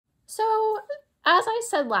So, as I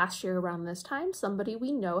said last year around this time, somebody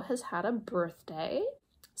we know has had a birthday.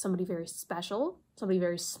 Somebody very special, somebody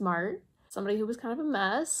very smart, somebody who was kind of a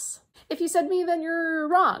mess. If you said me, then you're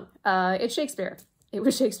wrong. It's Shakespeare. It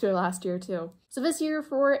was Shakespeare last year too. So this year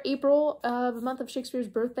for April, the month of Shakespeare's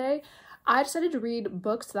birthday, I decided to read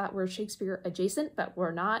books that were Shakespeare adjacent, but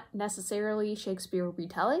were not necessarily Shakespeare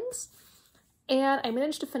retellings. And I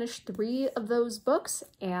managed to finish 3 of those books,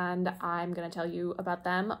 and I'm going to tell you about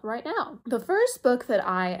them right now. The first book that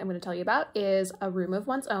I am going to tell you about is A Room of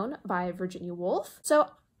One's Own by Virginia Woolf. So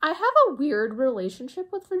I have a weird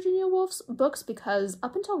relationship with Virginia Woolf's books because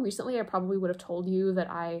up until recently, I probably would have told you that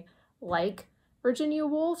I like Virginia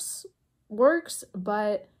Woolf's works,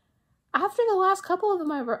 but after the last couple of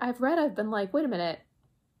them I've read, I've been like, wait a minute,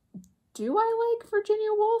 do I like Virginia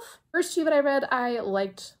Woolf? First 2 that I read, I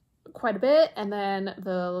liked quite a bit, and then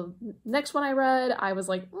the next one I read, I was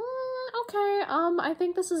like, okay, I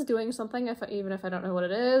think this is doing something, even if I don't know what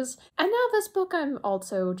it is. And now this book I'm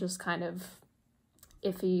also just kind of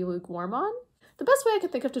iffy, lukewarm on. The best way I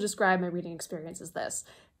could think of to describe my reading experience is this.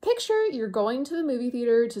 Picture you're going to the movie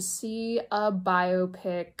theater to see a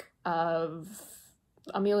biopic of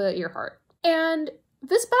Amelia Earhart. And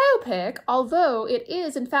this biopic, although it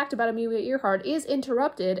is in fact about Amelia Earhart, is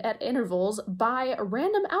interrupted at intervals by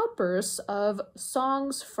random outbursts of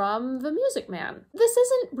songs from The Music Man. This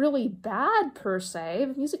isn't really bad per se.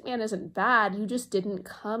 The Music Man isn't bad, you just didn't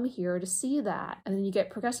come here to see that. And then you get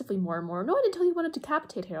progressively more and more annoyed until you want to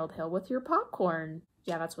decapitate Harold Hill with your popcorn.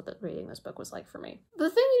 Yeah, that's what reading this book was like for me. The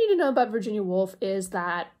thing you need to know about Virginia Woolf is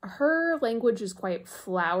that her language is quite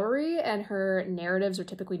flowery and her narratives are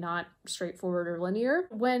typically not straightforward or linear.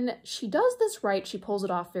 When she does this right, she pulls it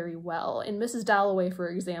off very well. In Mrs. Dalloway, for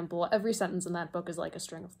example, every sentence in that book is like a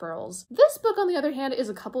string of pearls. This book, on the other hand, is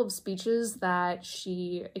a couple of speeches that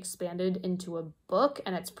she expanded into a book,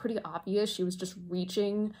 and it's pretty obvious she was just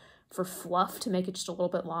reaching for fluff to make it just a little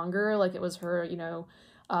bit longer, like it was her, you know,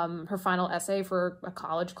 her final essay for a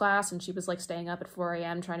college class, and she was like staying up at 4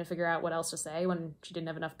 a.m. trying to figure out what else to say when she didn't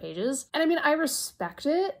have enough pages. And I mean, I respect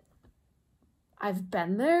it. I've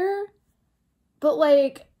been there, but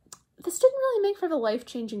like, this didn't really make for the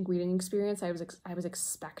life-changing reading experience I was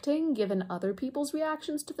expecting, given other people's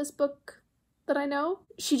reactions to this book that I know.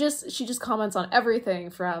 She just comments on everything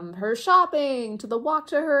from her shopping to the walk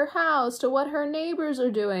to her house to what her neighbors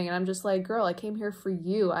are doing, and I'm just like, girl, I came here for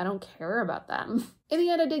you. I don't care about them. In the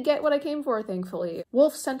end, I did get what I came for, thankfully.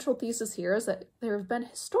 Woolf's central thesis here is that there have been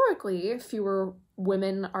historically fewer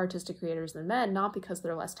women artistic creators than men, not because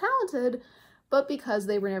they're less talented, but because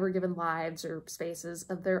they were never given lives or spaces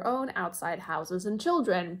of their own outside houses and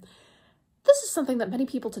children. This is something that many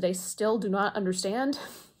people today still do not understand.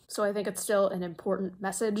 So I think it's still an important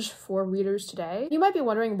message for readers today. You might be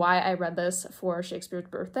wondering why I read this for Shakespeare's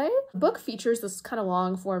birthday. The book features this kind of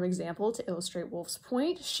long-form example to illustrate Woolf's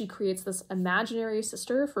point. She creates this imaginary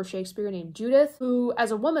sister for Shakespeare named Judith, who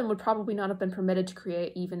as a woman would probably not have been permitted to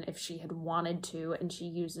create even if she had wanted to, and she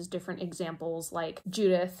uses different examples like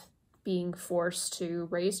Judith being forced to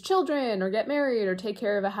raise children or get married or take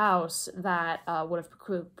care of a house that would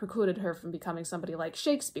have precluded her from becoming somebody like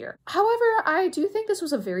Shakespeare. However, I do think this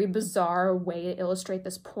was a very bizarre way to illustrate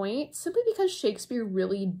this point, simply because Shakespeare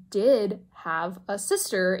really did have a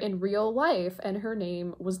sister in real life, and her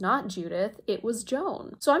name was not Judith, it was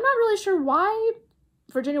Joan. So I'm not really sure why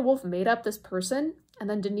Virginia Woolf made up this person and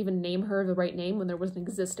then didn't even name her the right name when there was an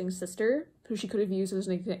existing sister who she could have used as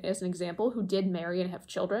an example, who did marry and have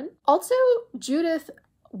children. Also, Judith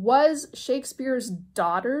was Shakespeare's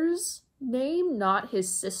daughter's name, not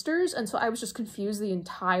his sister's, and so I was just confused the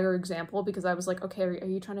entire example because I was like, okay, are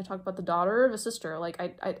you trying to talk about the daughter or the sister? Like,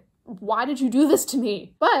 why did you do this to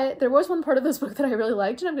me? But there was one part of this book that I really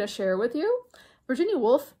liked, and I'm going to share it with you. Virginia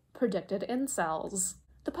Woolf predicted incels.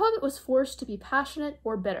 The poet was forced to be passionate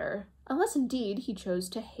or bitter, unless indeed he chose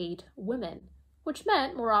to hate women, which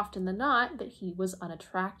meant, more often than not, that he was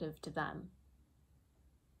unattractive to them.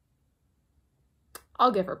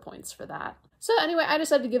 I'll give her points for that. So anyway, I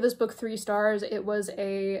decided to give this book 3 stars. It was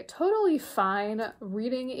a totally fine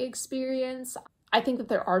reading experience. I think that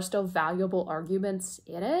there are still valuable arguments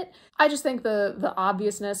in it. I just think the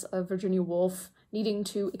obviousness of Virginia Woolf needing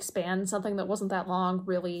to expand something that wasn't that long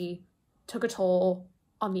really took a toll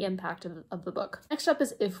on the impact of the book. Next up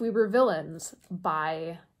is If We Were Villains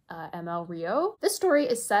by M.L. Rio. This story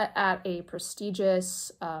is set at a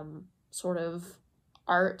prestigious sort of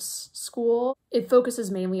arts school. It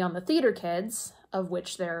focuses mainly on the theater kids, of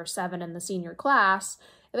which there are 7 in the senior class.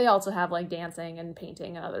 They also have like dancing and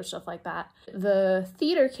painting and other stuff like that. The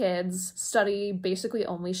theater kids study basically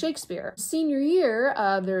only Shakespeare. Senior year,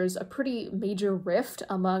 there's a pretty major rift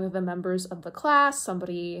among the members of the class.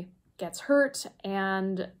 Somebody gets hurt,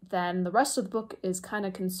 and then the rest of the book is kind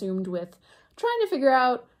of consumed with trying to figure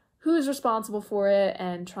out who's responsible for it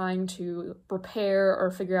and trying to repair or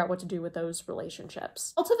figure out what to do with those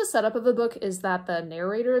relationships. Also, the setup of the book is that the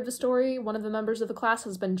narrator of the story, one of the members of the class,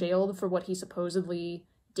 has been jailed for what he supposedly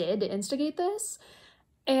did to instigate this.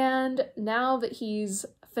 And now that he's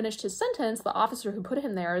finished his sentence, the officer who put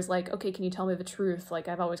him there is like, okay, can you tell me the truth? Like,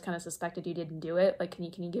 I've always kind of suspected you didn't do it. Like, can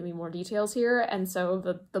you give me more details here? And so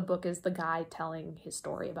the book is the guy telling his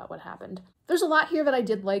story about what happened. There's a lot here that I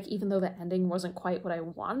did like, even though the ending wasn't quite what I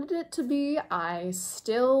wanted it to be. I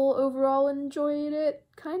still overall enjoyed it,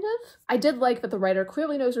 kind of. I did like that the writer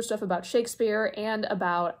clearly knows her stuff about Shakespeare and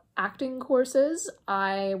about acting courses.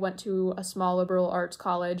 I went to a small liberal arts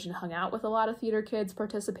college and hung out with a lot of theater kids,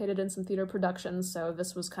 participated in some theater productions, so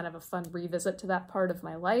this was kind of a fun revisit to that part of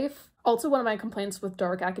my life. Also, one of my complaints with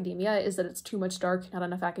dark academia is that it's too much dark, not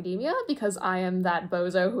enough academia, because I am that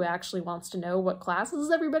bozo who actually wants to know what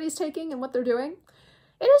classes everybody's taking and what they're doing.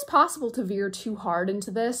 It is possible to veer too hard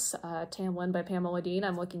into this. Tamlin by Pamela Dean,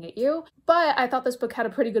 I'm looking at you. But I thought this book had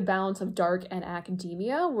a pretty good balance of dark and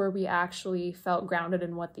academia, where we actually felt grounded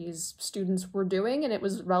in what these students were doing, and it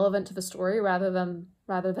was relevant to the story rather than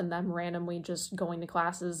them randomly just going to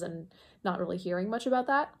classes and not really hearing much about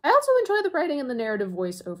that. I also enjoy the writing and the narrative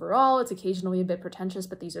voice overall. It's occasionally a bit pretentious,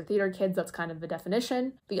 but these are theater kids, that's kind of the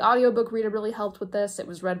definition. The audiobook reader really helped with this. It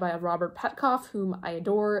was read by a Robert Petkoff, whom I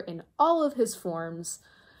adore in all of his forms.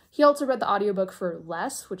 He also read the audiobook for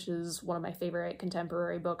Less, which is one of my favorite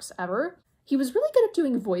contemporary books ever. He was really good at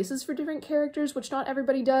doing voices for different characters, which not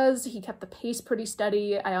everybody does. He kept the pace pretty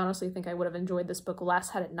steady. I honestly think I would have enjoyed this book less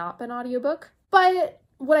had it not been audiobook. But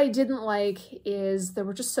what I didn't like is there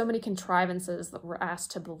were just so many contrivances that we're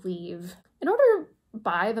asked to believe. In order to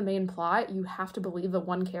buy the main plot, you have to believe that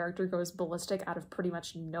one character goes ballistic out of pretty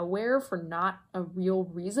much nowhere for not a real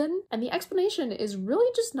reason. And the explanation is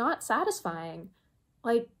really just not satisfying.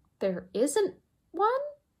 Like, there isn't one?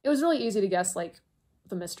 It was really easy to guess, like,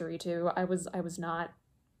 the mystery, too. I was not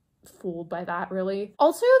fooled by that, really.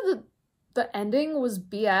 Also, the ending was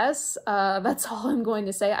BS. That's all I'm going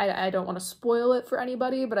to say. I don't want to spoil it for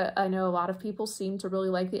anybody, but I know a lot of people seem to really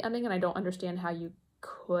like the ending, and I don't understand how you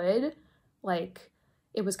could. Like,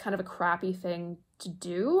 it was kind of a crappy thing to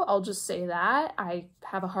do. I'll just say that. I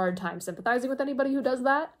have a hard time sympathizing with anybody who does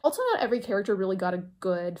that. Also, not every character really got a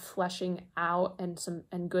good fleshing out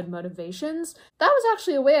and good motivations. That was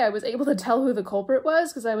actually a way I was able to tell who the culprit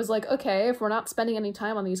was, because I was like, okay, if we're not spending any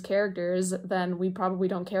time on these characters, then we probably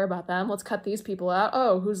don't care about them. Let's cut these people out.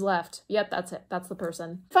 Oh, who's left? Yep, that's it. That's the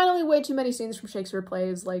person. Finally, way too many scenes from Shakespeare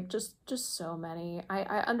plays, like just so many.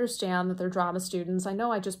 I understand that they're drama students. I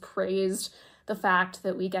know I just praised the fact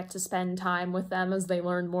that we get to spend time with them as they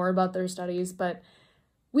learn more about their studies, but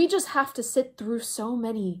we just have to sit through so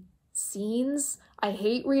many scenes. I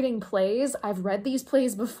hate reading plays. I've read these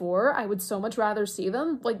plays before. I would so much rather see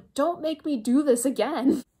them. Like, don't make me do this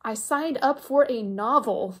again. I signed up for a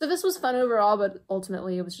novel. So this was fun overall, but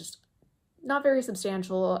ultimately it was just not very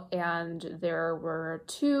substantial, and there were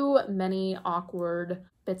too many awkward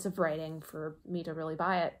bits of writing for me to really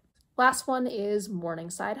buy it. Last one is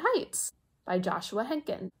Morningside Heights by Joshua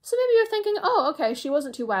Henkin. So maybe you're thinking, oh, okay, she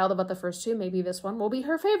wasn't too wild about the first two, maybe this one will be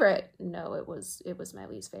her favorite. No, it was my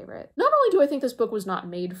least favorite. Not only do I think this book was not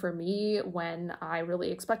made for me when I really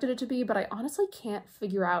expected it to be, but I honestly can't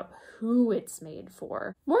figure out who it's made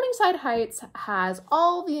for. Morningside Heights has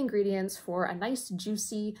all the ingredients for a nice,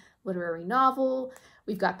 juicy literary novel.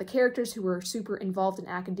 We've got the characters who are super involved in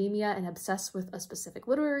academia and obsessed with a specific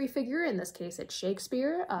literary figure. In this case, it's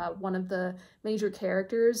Shakespeare. One of the major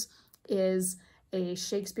characters is a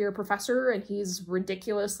Shakespeare professor, and he's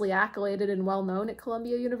ridiculously accoladed and well-known at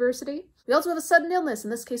Columbia University. We also have a sudden illness, in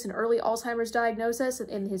this case an early Alzheimer's diagnosis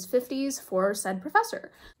in his 50s for said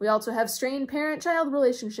professor. We also have strained parent-child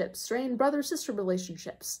relationships, strained brother-sister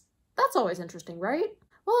relationships. That's always interesting, right?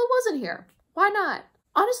 Well, it wasn't here. Why not?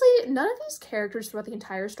 Honestly, none of these characters throughout the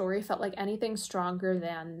entire story felt like anything stronger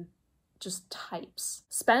than just types.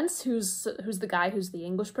 Spence, who's the guy who's the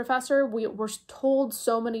English professor, we're told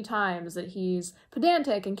so many times that he's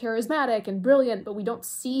pedantic and charismatic and brilliant, but we don't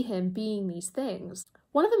see him being these things.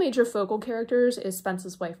 One of the major focal characters is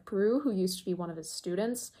Spence's wife, Prue, who used to be one of his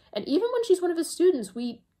students, and even when she's one of his students,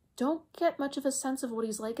 we don't get much of a sense of what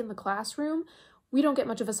he's like in the classroom. We don't get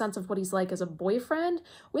much of a sense of what he's like as a boyfriend.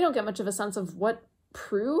 We don't get much of a sense of what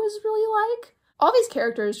Prue is really like. All these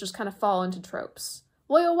characters just kind of fall into tropes.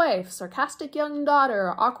 Loyal wife, sarcastic young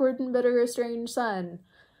daughter, awkward and bitter estranged son.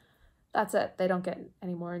 That's it. They don't get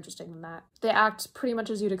any more interesting than that. They act pretty much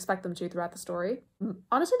as you'd expect them to throughout the story.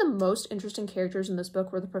 Honestly, the most interesting characters in this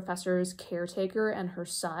book were the professor's caretaker and her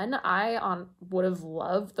son. I would have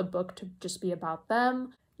loved the book to just be about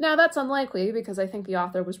them. Now, that's unlikely because I think the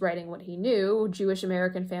author was writing what he knew, Jewish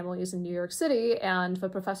American families in New York City, and the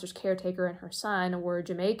professor's caretaker and her son were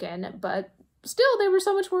Jamaican, but still, they were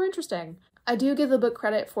so much more interesting. I do give the book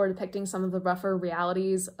credit for depicting some of the rougher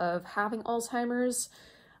realities of having Alzheimer's.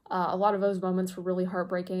 A lot of those moments were really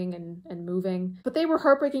heartbreaking and moving, but they were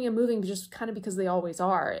heartbreaking and moving just kind of because they always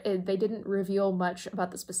are. They didn't reveal much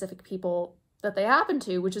about the specific people that they happen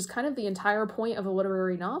to, which is kind of the entire point of a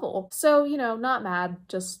literary novel. So, you know, not mad,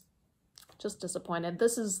 just disappointed.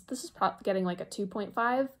 This is getting like a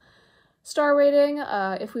 2.5 star rating.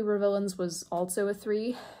 If We Were Villains was also a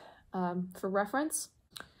 3 for reference.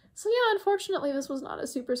 So yeah, unfortunately, this was not a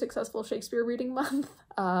super successful Shakespeare reading month.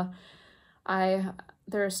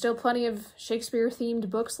 There are still plenty of Shakespeare-themed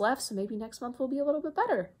books left, so maybe next month will be a little bit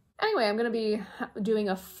better. Anyway, I'm going to be doing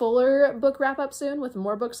a fuller book wrap-up soon with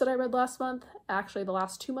more books that I read last month, actually the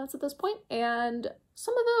last 2 months at this point, and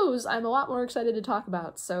some of those I'm a lot more excited to talk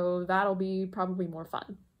about, so that'll be probably more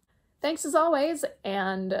fun. Thanks as always,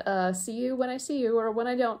 and see you when I see you, or when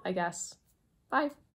I don't, I guess. Bye!